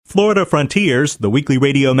Florida Frontiers, the weekly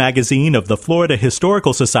radio magazine of the Florida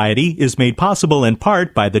Historical Society, is made possible in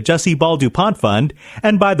part by the Jesse Ball DuPont Fund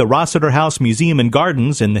and by the Rossiter House Museum and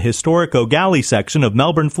Gardens in the historic O'Galley section of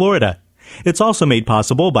Melbourne, Florida. It's also made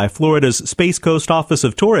possible by Florida's Space Coast Office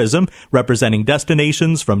of Tourism, representing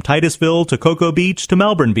destinations from Titusville to Cocoa Beach to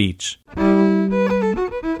Melbourne Beach.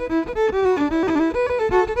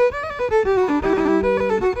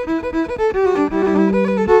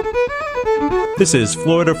 This is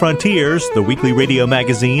Florida Frontiers, the weekly radio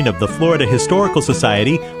magazine of the Florida Historical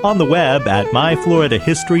Society, on the web at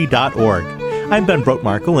myfloridahistory.org. I'm Ben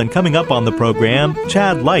Brotmarkle, and coming up on the program,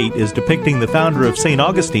 Chad Light is depicting the founder of St.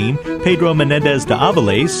 Augustine, Pedro Menendez de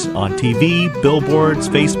Avilés, on TV, billboards,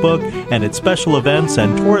 Facebook, and at special events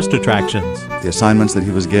and tourist attractions. The assignments that he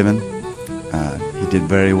was given, he did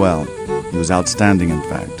very well. He was outstanding, in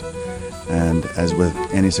fact. And as with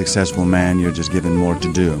any successful man, you're just given more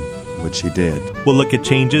to do, which he did. We'll look at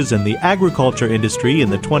changes in the agriculture industry in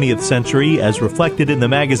the 20th century as reflected in the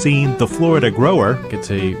magazine The Florida Grower. It's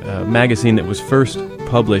a magazine that was first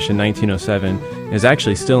published in 1907 and is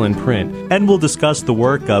actually still in print. And we'll discuss the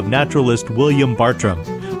work of naturalist William Bartram.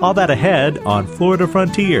 All that ahead on Florida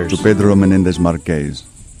Frontiers. To Pedro Menendez Marquez.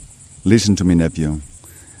 Listen to me, nephew.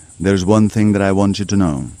 There's one thing that I want you to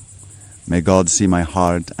know. May God see my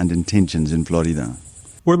heart and intentions in Florida.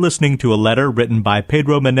 We're listening to a letter written by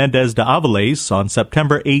Pedro Menendez de Avilés on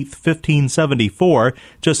September 8, 1574,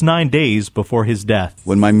 just 9 days before his death.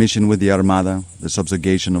 When my mission with the Armada, the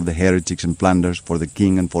subjugation of the heretics in Flanders for the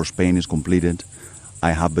king and for Spain is completed,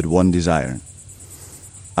 I have but one desire.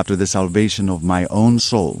 After the salvation of my own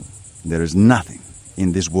soul, there is nothing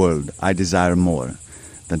in this world I desire more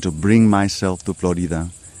than to bring myself to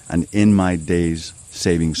Florida and in my days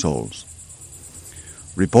saving souls.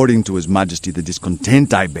 Reporting to His Majesty the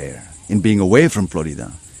discontent I bear in being away from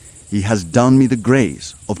Florida, he has done me the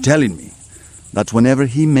grace of telling me that whenever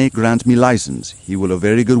he may grant me license, he will of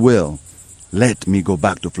very good will let me go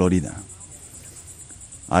back to Florida.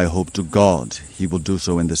 I hope to God he will do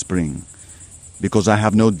so in the spring, because I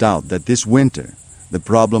have no doubt that this winter the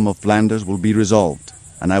problem of Flanders will be resolved,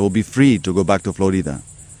 and I will be free to go back to Florida,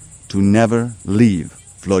 to never leave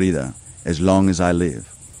Florida as long as I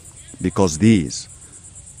live, because these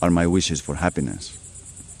are my wishes for happiness.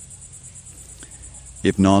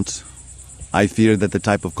 If not, I fear that the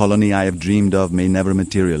type of colony I have dreamed of may never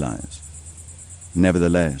materialize.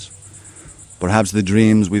 Nevertheless, perhaps the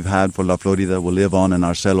dreams we've had for La Florida will live on in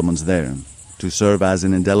our settlements there, to serve as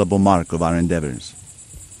an indelible mark of our endeavors.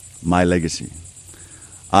 My legacy.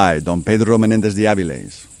 I, Don Pedro Menendez de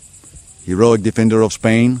Avilés, heroic defender of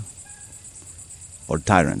Spain, or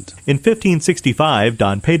tyrant. In 1565,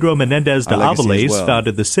 Don Pedro Menendez de Avilés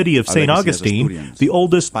founded the city of St. Augustine, the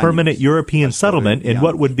oldest permanent European settlement in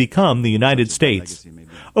what would become the United States.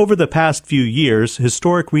 Over the past few years,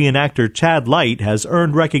 historic reenactor Chad Light has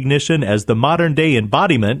earned recognition as the modern-day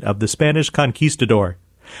embodiment of the Spanish conquistador.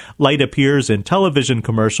 Light appears in television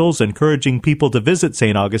commercials encouraging people to visit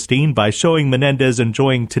St. Augustine by showing Menendez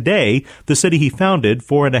enjoying today the city he founded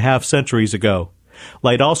 4.5 centuries ago.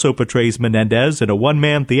 Light also portrays Menendez in a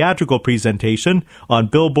one-man theatrical presentation on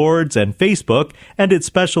billboards and Facebook and at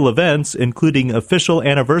special events, including official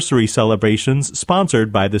anniversary celebrations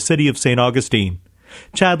sponsored by the city of St. Augustine.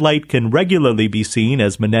 Chad Light can regularly be seen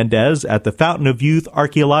as Menendez at the Fountain of Youth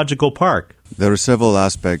Archaeological Park. There are several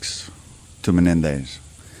aspects to Menendez.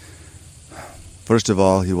 First of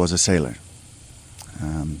all, he was a sailor.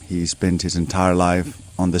 He spent his entire life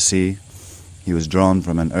on the sea. He was drawn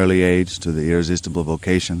from an early age to the irresistible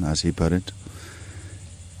vocation, as he put it.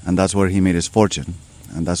 And that's where he made his fortune,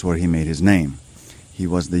 and that's where he made his name. He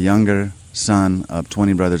was the younger son of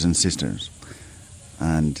 20 brothers and sisters,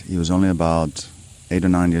 and he was only about 8 or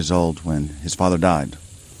 9 years old when his father died.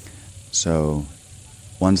 So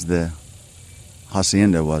once the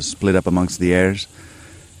hacienda was split up amongst the heirs,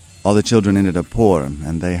 all the children ended up poor,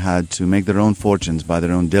 and they had to make their own fortunes by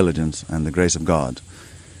their own diligence and the grace of God.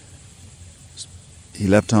 He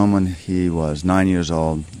left home when he was 9 years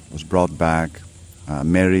old, was brought back,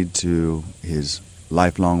 married to his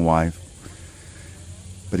lifelong wife.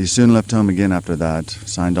 But he soon left home again after that,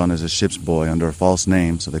 signed on as a ship's boy under a false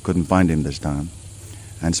name so they couldn't find him this time,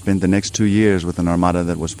 and spent the next 2 years with an armada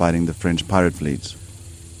that was fighting the French pirate fleets.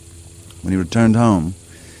 When he returned home,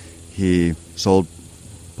 he sold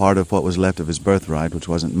part of what was left of his birthright, which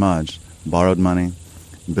wasn't much, borrowed money,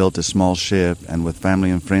 built a small ship, and with family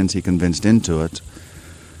and friends he convinced into it,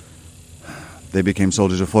 they became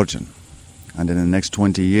soldiers of fortune. And in the next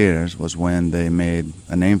 20 years was when they made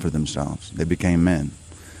a name for themselves. They became men.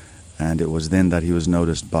 And it was then that he was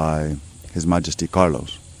noticed by His Majesty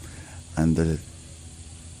Carlos. And the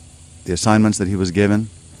The assignments that he was given,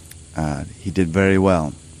 he did very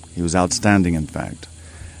well. He was outstanding, in fact.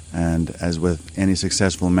 And as with any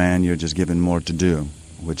successful man, you're just given more to do,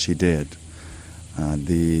 which he did.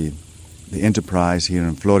 The enterprise here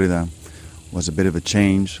in Florida was a bit of a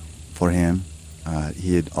change for him.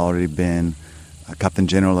 He had already been a Captain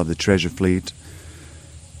General of the Treasure Fleet,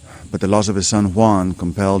 but the loss of his son Juan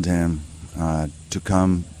compelled him to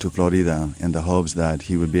come to Florida in the hopes that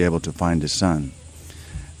he would be able to find his son.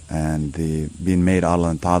 And being made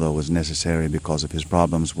adelantado was necessary because of his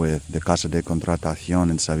problems with the Casa de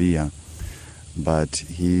Contratación in Sevilla. But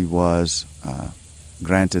he was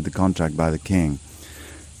granted the contract by the king.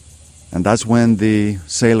 And that's when the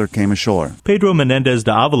sailor came ashore. Pedro Menendez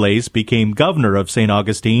de Avilés became governor of St.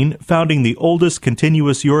 Augustine, founding the oldest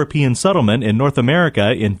continuous European settlement in North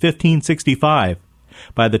America in 1565.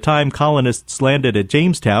 By the time colonists landed at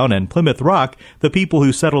Jamestown and Plymouth Rock, the people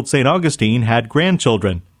who settled St. Augustine had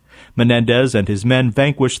grandchildren. Menendez and his men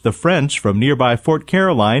vanquished the French from nearby Fort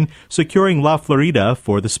Caroline, securing La Florida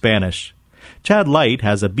for the Spanish. Chad Light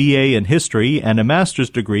has a B.A. in history and a master's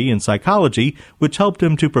degree in psychology, which helped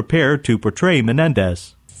him to prepare to portray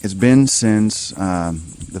Menendez. It's been since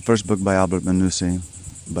the first book by Albert Manussi,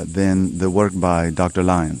 but then the work by Dr.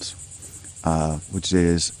 Lyons, which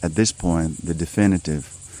is, at this point, the definitive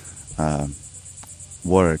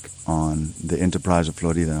work on the enterprise of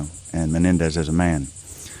Florida and Menendez as a man.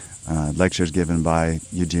 Lectures given by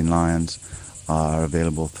Eugene Lyons are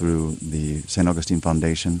available through the St. Augustine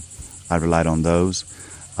Foundation. I relied on those.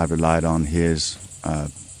 I relied on his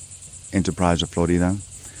Enterprise of Florida.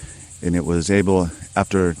 And it was able,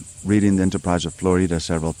 after reading the Enterprise of Florida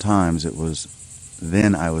several times,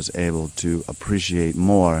 then I was able to appreciate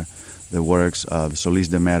more the works of Solís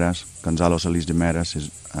de Meras, Gonzalo Solís de Meras,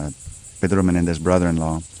 his Pedro Menendez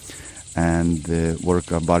brother-in-law, and the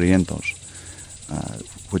work of Barrientos,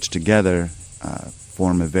 which together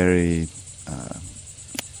form a very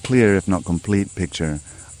clear, if not complete, picture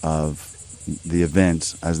of the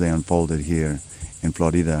events as they unfolded here in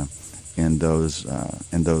Florida in those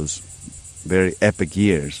very epic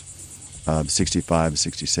years of 65,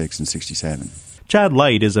 66, and 67. Chad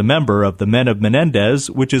Light is a member of the Men of Menendez,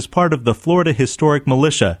 which is part of the Florida Historic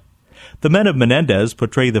Militia. The Men of Menendez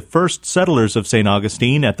portray the first settlers of St.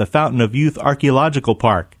 Augustine at the Fountain of Youth Archaeological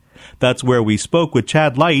Park. That's where we spoke with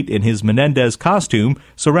Chad Light in his Menendez costume,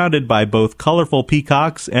 surrounded by both colorful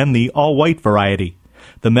peacocks and the all-white variety.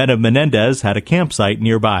 The Men of Menendez had a campsite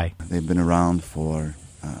nearby. They've been around for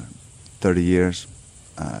 30 years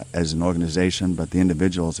as an organization, but the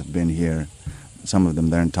individuals have been here, some of them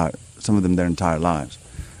their entire lives,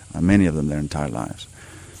 many of them their entire lives.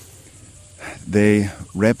 They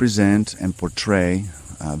represent and portray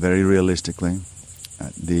very realistically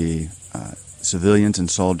the civilians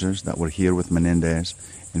and soldiers that were here with Menendez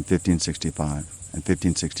in 1565 and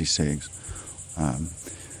 1566.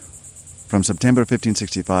 From September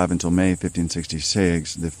 1565 until May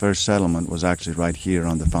 1566, the first settlement was actually right here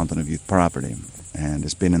on the Fountain of Youth property. And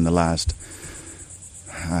it's been in the last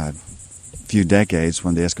few decades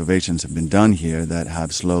when the excavations have been done here that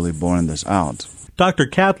have slowly borne this out. Dr.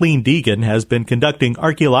 Kathleen Deegan has been conducting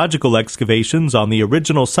archaeological excavations on the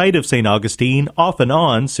original site of St. Augustine off and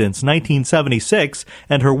on since 1976,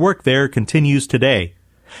 and her work there continues today.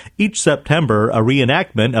 Each September, a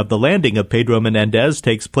reenactment of the landing of Pedro Menendez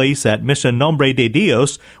takes place at Mission Nombre de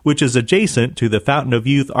Dios, which is adjacent to the Fountain of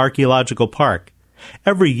Youth Archaeological Park.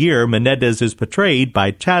 Every year, Menendez is portrayed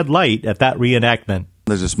by Chad Light at that reenactment.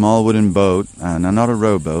 There's a small wooden boat, not a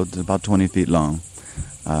rowboat, it's about 20 feet long.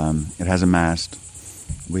 It has a mast.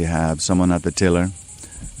 We have someone at the tiller,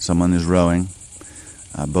 someone is rowing,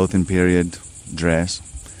 both in period dress.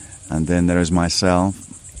 And then there is myself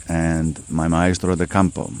and my maestro de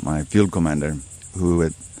campo, my field commander, who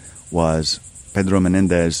was Pedro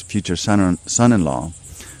Menendez's future son-in-law,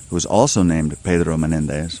 who was also named Pedro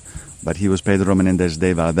Menendez, but he was Pedro Menendez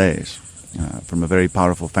de Valdez, from a very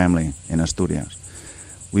powerful family in Asturias.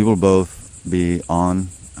 We will both be on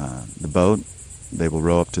the boat. They will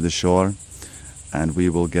row up to the shore, and we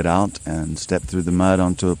will get out and step through the mud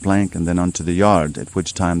onto a plank and then onto the yard, at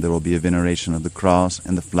which time there will be a veneration of the cross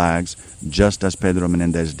and the flags, just as Pedro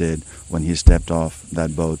Menendez did when he stepped off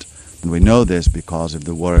that boat. And we know this because of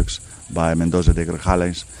the works by Mendoza de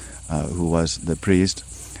Grajales, who was the priest,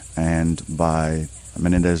 and by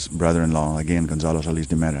Menendez's brother-in-law, again, Gonzalo Solís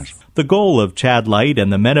de Meras. The goal of Chad Light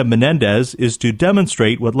and the Men of Menendez is to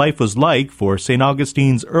demonstrate what life was like for St.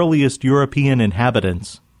 Augustine's earliest European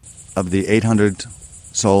inhabitants. Of the 800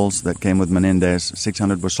 souls that came with Menendez,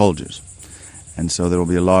 600 were soldiers. And so there will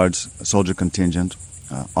be a large soldier contingent,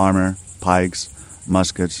 armor, pikes,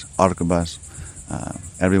 muskets, arquebus,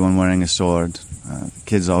 everyone wearing a sword.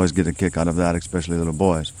 Kids always get a kick out of that, especially little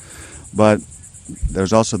boys. But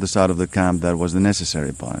there's also the side of the camp that was the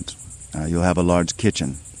necessary part. You'll have a large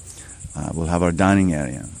kitchen. We'll have our dining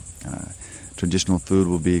area. Traditional food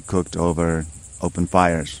will be cooked over open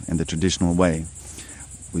fires in the traditional way.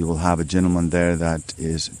 We will have a gentleman there that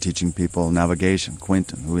is teaching people navigation,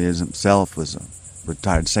 Quentin, who himself was a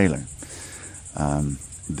retired sailor.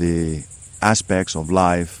 The aspects of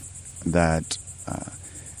life that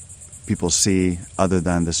people see other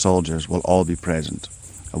than the soldiers will all be present.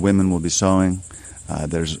 Women will be sewing.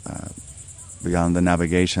 There's beyond the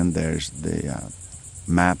navigation, there's the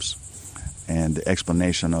maps and the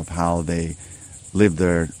explanation of how they live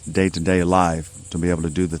their day-to-day life to be able to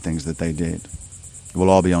do the things that they did. It will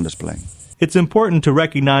all be on display. It's important to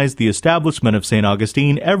recognize the establishment of St.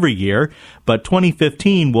 Augustine every year, but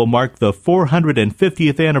 2015 will mark the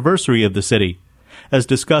 450th anniversary of the city. As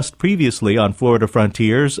discussed previously on Florida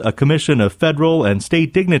Frontiers, a commission of federal and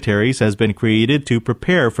state dignitaries has been created to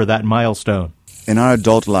prepare for that milestone. In our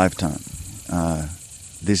adult lifetime,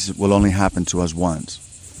 this will only happen to us once.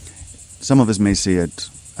 Some of us may see it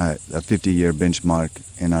a 50-year benchmark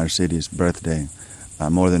in our city's birthday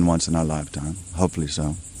more than once in our lifetime, hopefully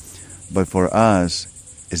so. But for us,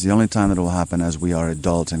 it's the only time that it will happen as we are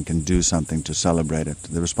adults and can do something to celebrate it.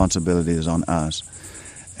 The responsibility is on us.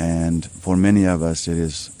 And for many of us, it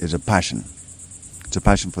is a passion. It's a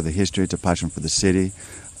passion for the history, it's a passion for the city,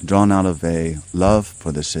 drawn out of a love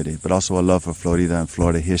for the city, but also a love for Florida and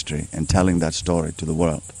Florida history, and telling that story to the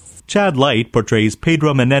world. Chad Light portrays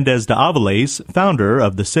Pedro Menendez de Avilés, founder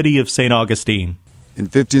of the city of St. Augustine. In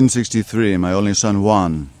 1563, my only son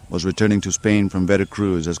Juan was returning to Spain from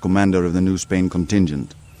Veracruz as commander of the New Spain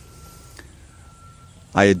contingent.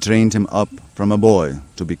 I had trained him up from a boy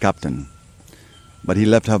to be captain, but he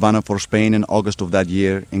left Havana for Spain in August of that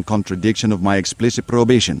year in contradiction of my explicit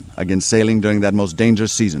prohibition against sailing during that most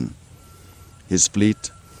dangerous season. His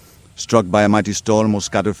fleet, struck by a mighty storm, was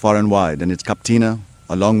scattered far and wide, and its captina,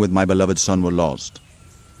 along with my beloved son, were lost.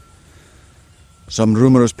 Some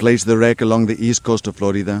rumors placed the wreck along the east coast of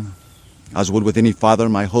Florida. As would with any father,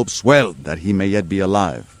 my hope swelled that he may yet be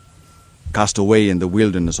alive, cast away in the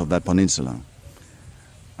wilderness of that peninsula.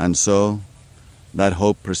 And so, that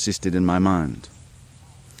hope persisted in my mind.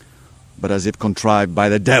 But as if contrived by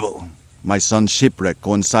the devil, my son's shipwreck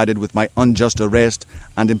coincided with my unjust arrest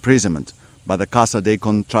and imprisonment by the Casa de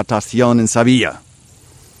Contratación in Sevilla.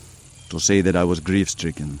 To say that I was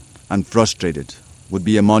grief-stricken and frustrated would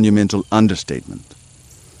be a monumental understatement.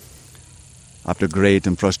 After great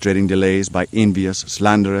and frustrating delays by envious,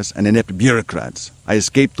 slanderous, and inept bureaucrats, I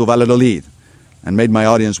escaped to Valladolid and made my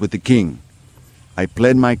audience with the king. I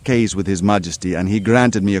pled my case with His Majesty, and he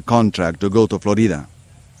granted me a contract to go to Florida.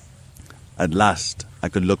 At last, I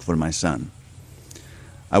could look for my son.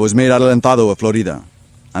 I was made adelantado of Florida,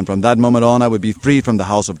 and from that moment on I would be freed from the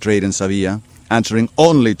House of Trade in Sevilla, answering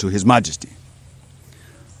only to His Majesty.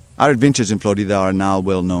 Our adventures in Florida are now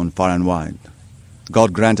well known far and wide.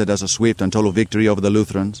 God granted us a swift and total victory over the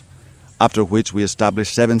Lutherans, after which we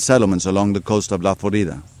established 7 settlements along the coast of La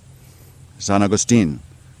Florida: San Agustin,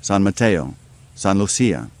 San Mateo, San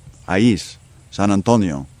Lucia, Ais, San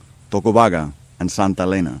Antonio, Tocobaga, and Santa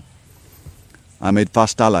Elena. I made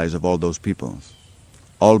fast allies of all those peoples,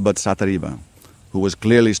 all but Satariba, who was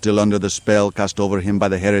clearly still under the spell cast over him by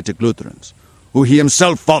the heretic Lutherans, who he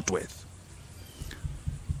himself fought with.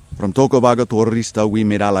 From Tocobaga to Orista we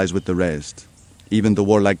made allies with the rest, even the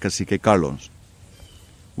warlike Cacique Carlos.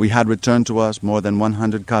 We had returned to us more than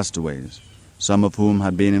 100 castaways, some of whom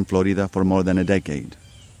had been in Florida for more than a decade.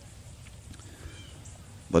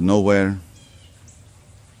 But nowhere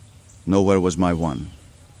was my one.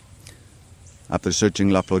 After searching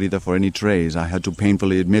La Florida for any trace, I had to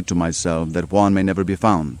painfully admit to myself that Juan may never be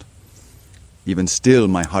found. Even still,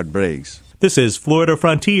 my heart breaks. This is Florida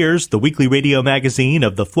Frontiers, the weekly radio magazine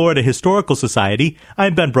of the Florida Historical Society.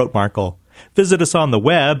 I'm Ben Brotmarkle. Visit us on the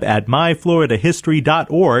web at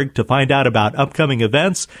myfloridahistory.org to find out about upcoming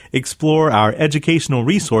events, explore our educational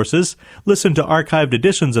resources, listen to archived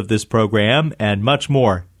editions of this program, and much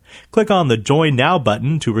more. Click on the Join Now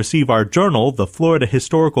button to receive our journal, the Florida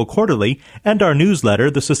Historical Quarterly, and our newsletter,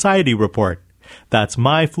 the Society Report. That's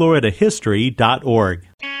myfloridahistory.org.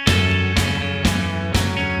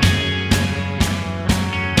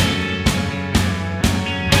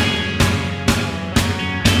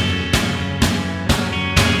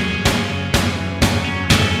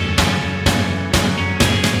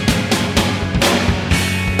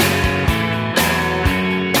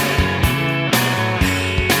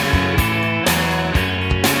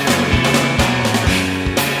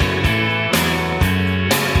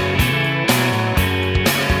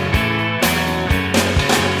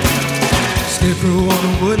 scarecrow on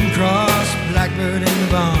a wooden cross, blackbird in the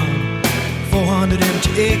barn. 400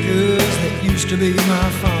 empty acres that used to be my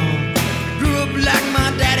farm. Grew up like my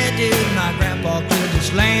daddy did, my grandpa cleared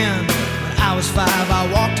this land. When I was 5,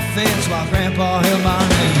 I walked the fence while grandpa held my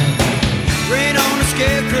hand. Rain on the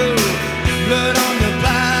scarecrow, blood on the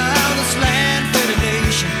plow. This land fed a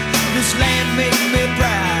nation, this land made me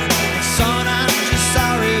proud. Son, I'm just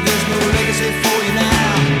sorry there's no legacy for you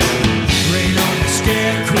now. Rain on the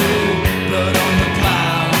scarecrow, blood on the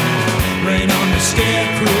plow. Rain on the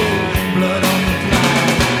scarecrow, blood on the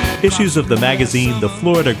plow. Issues of the magazine The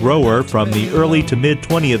Florida Grower from the early to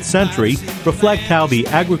mid-20th century reflect how the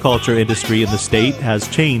agriculture industry in the state has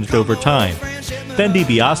changed over time. Ben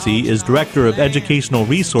DiBiase is Director of Educational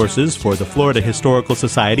Resources for the Florida Historical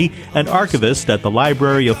Society and archivist at the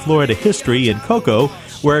Library of Florida History in Cocoa,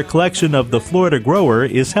 where a collection of The Florida Grower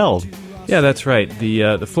is held. Yeah, that's right.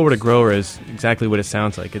 The Florida Grower is exactly what it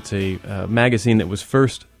sounds like. It's a magazine that was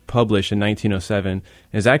first published in 1907 and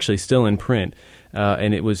is actually still in print,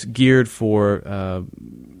 and it was geared for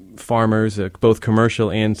farmers, both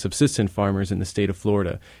commercial and subsistence farmers in the state of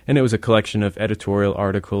Florida. And it was a collection of editorial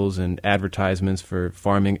articles and advertisements for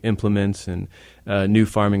farming implements and new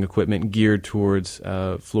farming equipment geared towards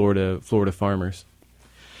Florida farmers.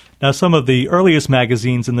 Now, some of the earliest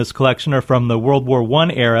magazines in this collection are from the World War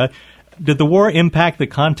I era. Did the war impact the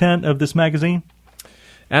content of this magazine?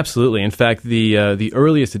 Absolutely. In fact, the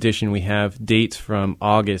earliest edition we have dates from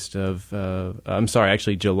July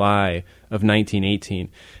of 1918.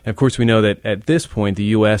 And of course, we know that at this point, the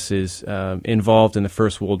U.S. is involved in the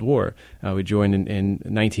First World War. We joined in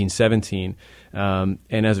 1917. And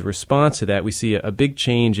as a response to that, we see a big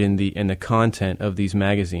change in the content of these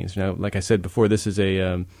magazines. Now, like I said before, this is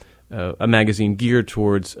a magazine geared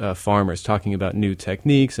towards farmers, talking about new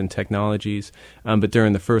techniques and technologies. But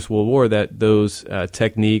during the First World War, those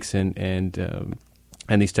techniques and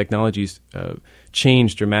these technologies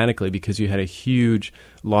changed dramatically because you had a huge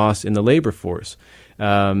loss in the labor force.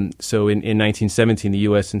 So in 1917, the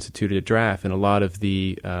U.S. instituted a draft, and a lot of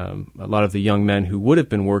the young men who would have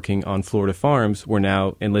been working on Florida farms were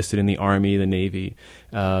now enlisted in the Army, the Navy,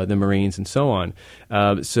 the Marines, and so on.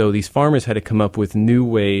 So these farmers had to come up with new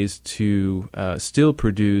ways to still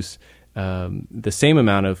produce the same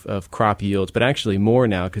amount of crop yields, but actually more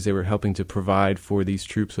now because they were helping to provide for these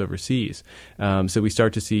troops overseas. So we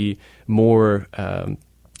start to see more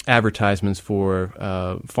advertisements for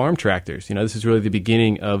farm tractors. This is really the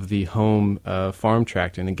beginning of the home farm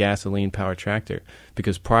tractor and the gasoline-powered tractor,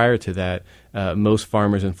 because prior to that, most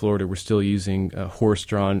farmers in Florida were still using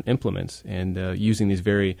horse-drawn implements and using these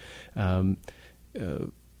very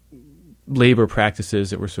labor practices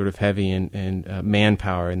that were sort of heavy in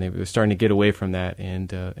manpower, and they were starting to get away from that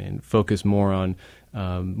and focus more on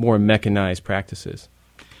more mechanized practices.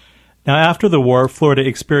 Now, after the war, Florida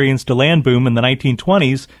experienced a land boom in the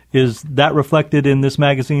 1920s. Is that reflected in this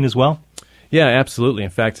magazine as well? Yeah, absolutely. In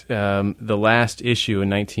fact, the last issue in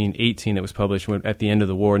 1918 that was published at the end of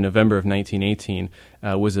the war, November of 1918,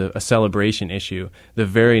 was a celebration issue. The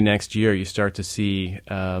very next year, you start to see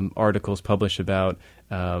articles published about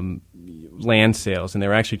land sales, and they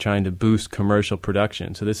were actually trying to boost commercial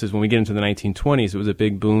production. So this is when we get into the 1920s, it was a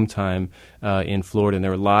big boom time in Florida, and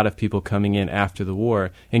there were a lot of people coming in after the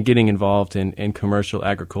war and getting involved in commercial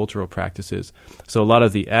agricultural practices. So a lot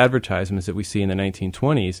of the advertisements that we see in the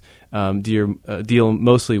 1920s deal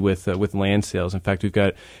mostly with land sales. In fact, we've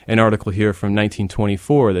got an article here from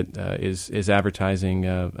 1924 that is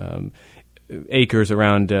advertising acres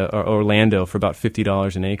around Orlando for about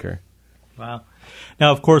 $50 an acre. Wow.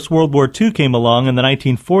 Now, of course, World War II came along in the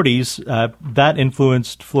 1940s. That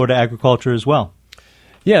influenced Florida agriculture as well.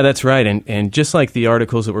 Yeah, that's right. And just like the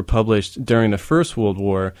articles that were published during the First World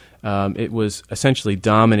War, it was essentially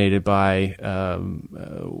dominated by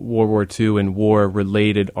World War II and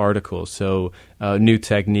war-related articles. So new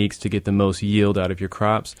techniques to get the most yield out of your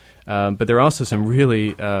crops. But there are also some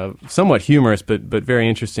really somewhat humorous but very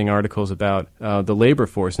interesting articles about the labor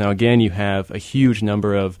force. Now, again, you have a huge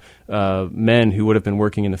number of men who would have been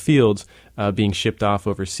working in the fields being shipped off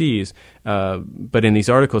overseas. But in these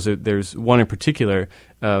articles, there's one in particular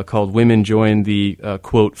called Women Join the,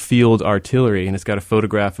 quote, Field Artillery, and it's got a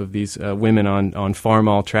photograph of these women on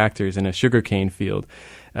farm-all tractors in a sugarcane field.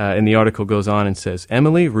 And the article goes on and says,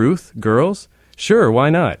 Emily, Ruth, girls? Sure, why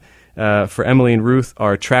not? For Emily and Ruth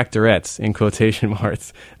are tractorettes, in quotation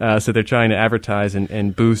marks. So they're trying to advertise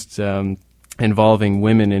and boost involving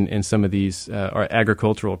women in some of these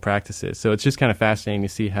agricultural practices. So it's just kind of fascinating to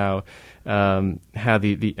see how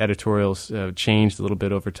the editorials changed a little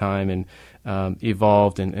bit over time and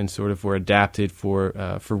evolved and sort of were adapted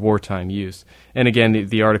for wartime use. And again,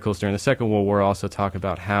 the articles during the Second World War also talk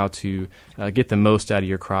about how to get the most out of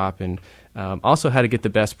your crop and also how to get the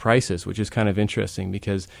best prices, which is kind of interesting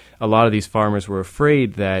because a lot of these farmers were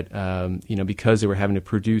afraid that because they were having to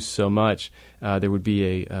produce so much, there would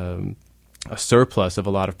be a surplus of a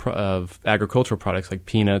lot of agricultural products like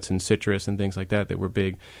peanuts and citrus and things like that were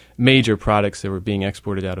big, major products that were being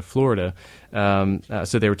exported out of Florida.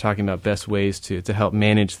 So they were talking about best ways to help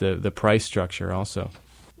manage the price structure also.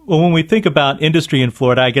 Well, when we think about industry in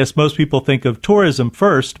Florida, I guess most people think of tourism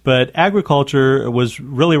first, but agriculture was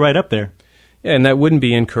really right up there. Yeah, and that wouldn't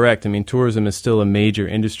be incorrect. I mean, tourism is still a major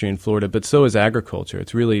industry in Florida, but so is agriculture.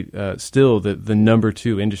 It's really still the number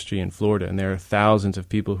 2 industry in Florida, and there are thousands of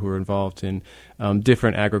people who are involved in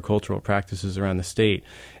different agricultural practices around the state.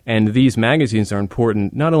 And these magazines are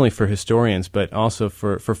important not only for historians, but also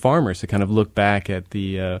for farmers to kind of look back at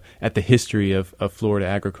the history of Florida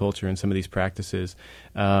agriculture and some of these practices.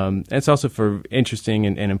 And it's also interesting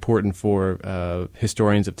and important for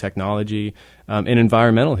historians of technology and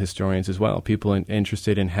environmental historians as well, people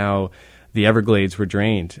interested in how the Everglades were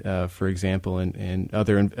drained, for example, and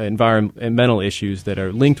other environmental issues that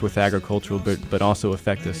are linked with agricultural but also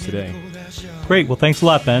affect us today. Great. Well, thanks a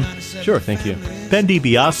lot, Ben. Sure. Thank you. Ben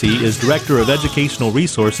DiBiase is Director of Educational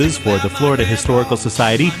Resources for the Florida Historical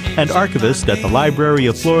Society and Archivist at the Library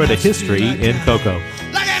of Florida History in Cocoa.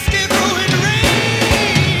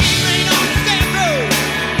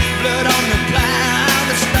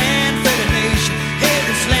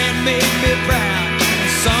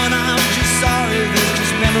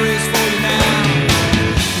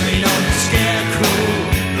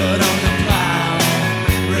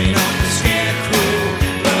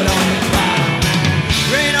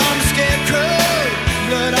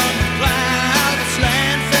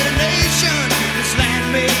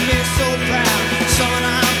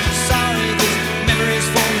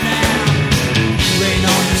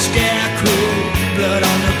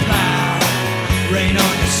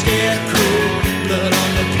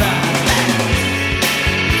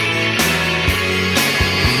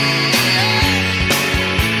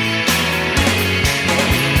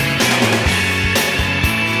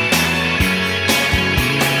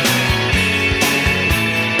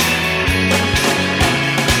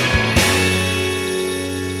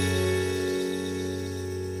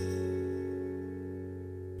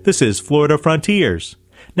 This is Florida Frontiers.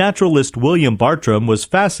 Naturalist William Bartram was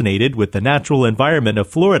fascinated with the natural environment of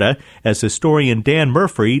Florida, as historian Dan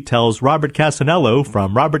Murphy tells Robert Casanello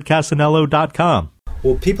from robertcasanello.com.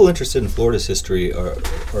 Well, people interested in Florida's history are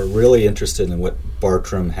really interested in what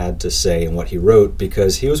Bartram had to say and what he wrote,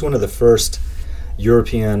 because he was one of the first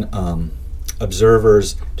European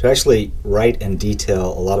observers to actually write and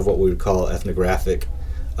detail a lot of what we would call ethnographic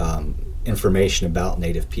information about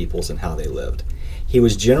native peoples and how they lived. He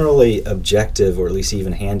was generally objective, or at least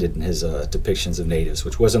even-handed, in his depictions of natives,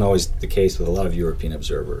 which wasn't always the case with a lot of European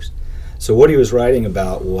observers. So what he was writing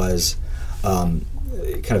about was kind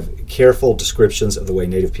of careful descriptions of the way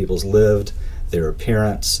native peoples lived, their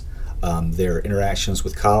appearance, their interactions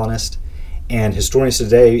with colonists. And historians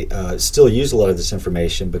today still use a lot of this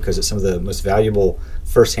information because it's some of the most valuable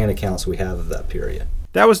first-hand accounts we have of that period.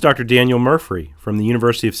 That was Dr. Daniel Murphy from the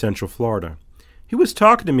University of Central Florida. He was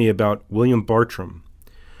talking to me about William Bartram.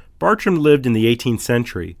 Bartram lived in the 18th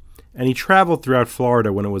century, and he traveled throughout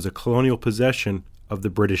Florida when it was a colonial possession of the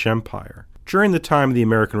British Empire, during the time of the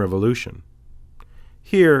American Revolution.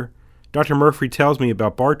 Here, Dr. Murphy tells me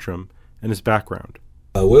about Bartram and his background.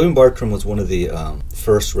 William Bartram was one of the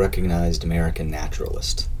first recognized American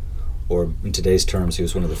naturalists, or in today's terms, he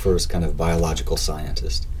was one of the first kind of biological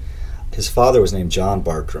scientists. His father was named John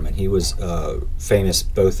Bartram, and he was famous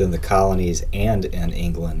both in the colonies and in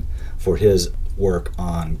England for his work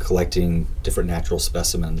on collecting different natural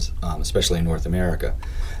specimens, especially in North America.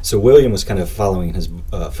 So William was kind of following his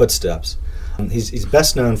footsteps. He's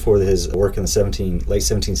best known for his work in the late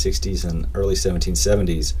 1760s and early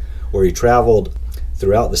 1770s, where he traveled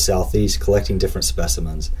throughout the Southeast collecting different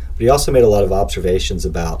specimens. But he also made a lot of observations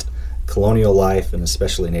about colonial life and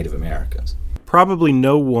especially Native Americans. Probably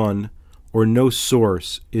no one or no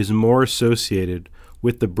source is more associated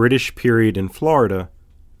with the British period in Florida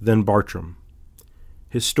than Bartram.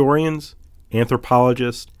 Historians,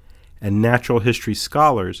 anthropologists, and natural history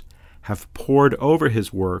scholars have pored over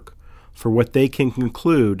his work for what they can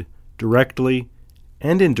conclude directly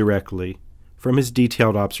and indirectly from his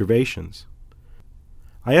detailed observations.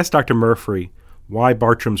 I asked Dr. Murphy why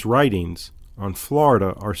Bartram's writings on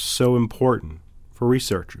Florida are so important for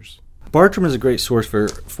researchers? Bartram is a great source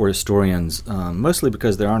for historians, mostly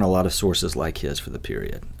because there aren't a lot of sources like his for the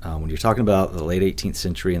period. When you're talking about the late 18th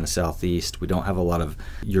century in the Southeast, we don't have a lot of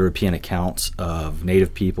European accounts of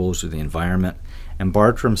native peoples or the environment. And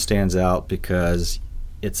Bartram stands out because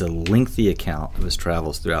it's a lengthy account of his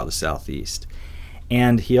travels throughout the Southeast.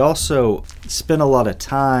 And he also spent a lot of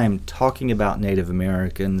time talking about Native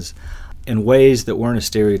Americans in ways that weren't as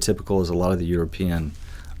stereotypical as a lot of the European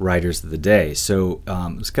writers of the day. So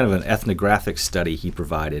it's kind of an ethnographic study he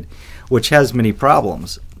provided, which has many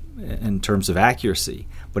problems in terms of accuracy,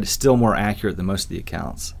 but it's still more accurate than most of the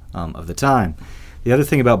accounts of the time. The other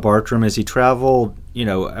thing about Bartram is he traveled,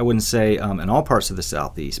 I wouldn't say in all parts of the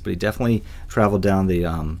Southeast, but he definitely traveled down the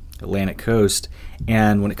Atlantic coast.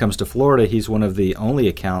 And when it comes to Florida, he's one of the only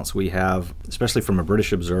accounts we have, especially from a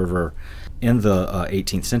British observer, in the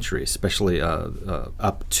 18th century, especially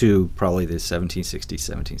up to probably the 1760s,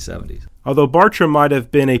 1770s. Although Bartram might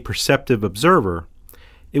have been a perceptive observer,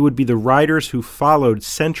 it would be the writers who followed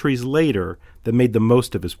centuries later that made the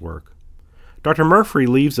most of his work. Dr. Murphree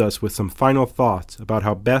leaves us with some final thoughts about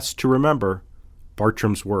how best to remember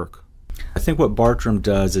Bartram's work. I think what Bartram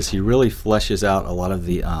does is he really fleshes out a lot of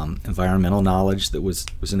the environmental knowledge that was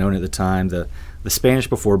known at the time. The Spanish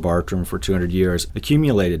before Bartram for 200 years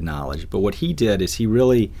accumulated knowledge, but what he did is he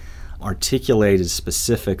really articulated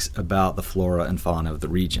specifics about the flora and fauna of the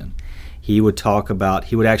region. He probably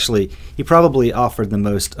offered the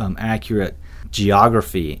most accurate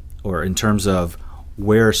geography, or in terms of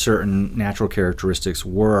where certain natural characteristics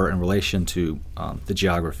were in relation to the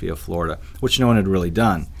geography of Florida, which no one had really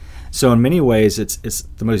done. So in many ways, it's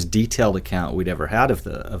the most detailed account we'd ever had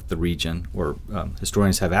of the region, or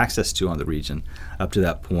historians have access to on the region up to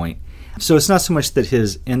that point. So it's not so much that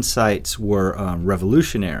his insights were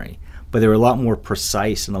revolutionary, but they were a lot more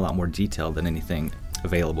precise and a lot more detailed than anything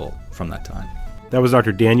available from that time. That was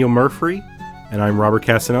Dr. Daniel Murphree, and I'm Robert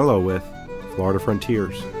Casanello with Florida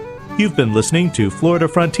Frontiers. You've been listening to Florida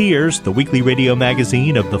Frontiers, the weekly radio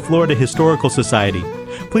magazine of the Florida Historical Society.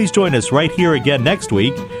 Please join us right here again next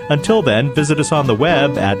week. Until then, visit us on the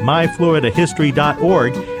web at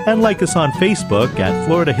myfloridahistory.org and like us on Facebook at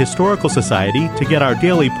Florida Historical Society to get our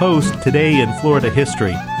daily post Today in Florida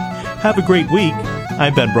History. Have a great week.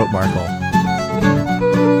 I'm Ben Brotmarkle.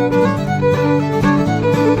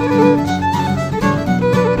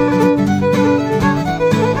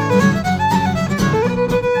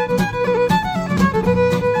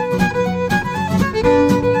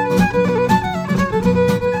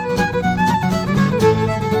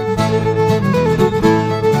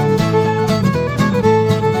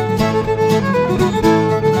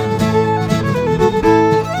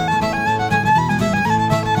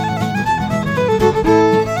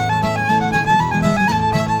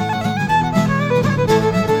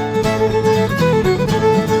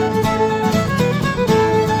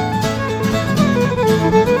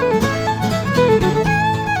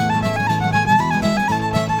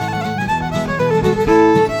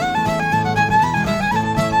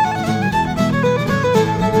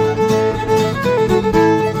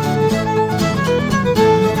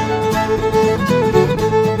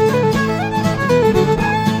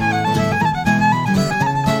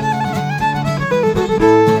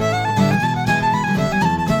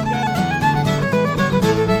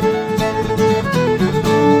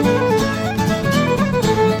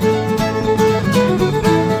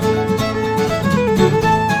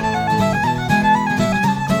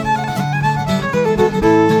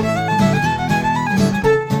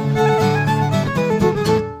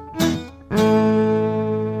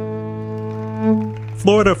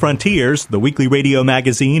 Florida Frontiers, the weekly radio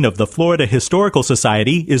magazine of the Florida Historical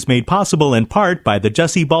Society, is made possible in part by the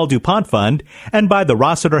Jessie Ball DuPont Fund and by the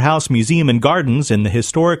Rossiter House Museum and Gardens in the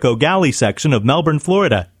historic O'Galley section of Melbourne,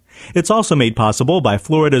 Florida. It's also made possible by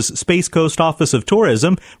Florida's Space Coast Office of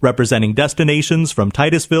Tourism, representing destinations from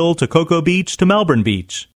Titusville to Cocoa Beach to Melbourne Beach.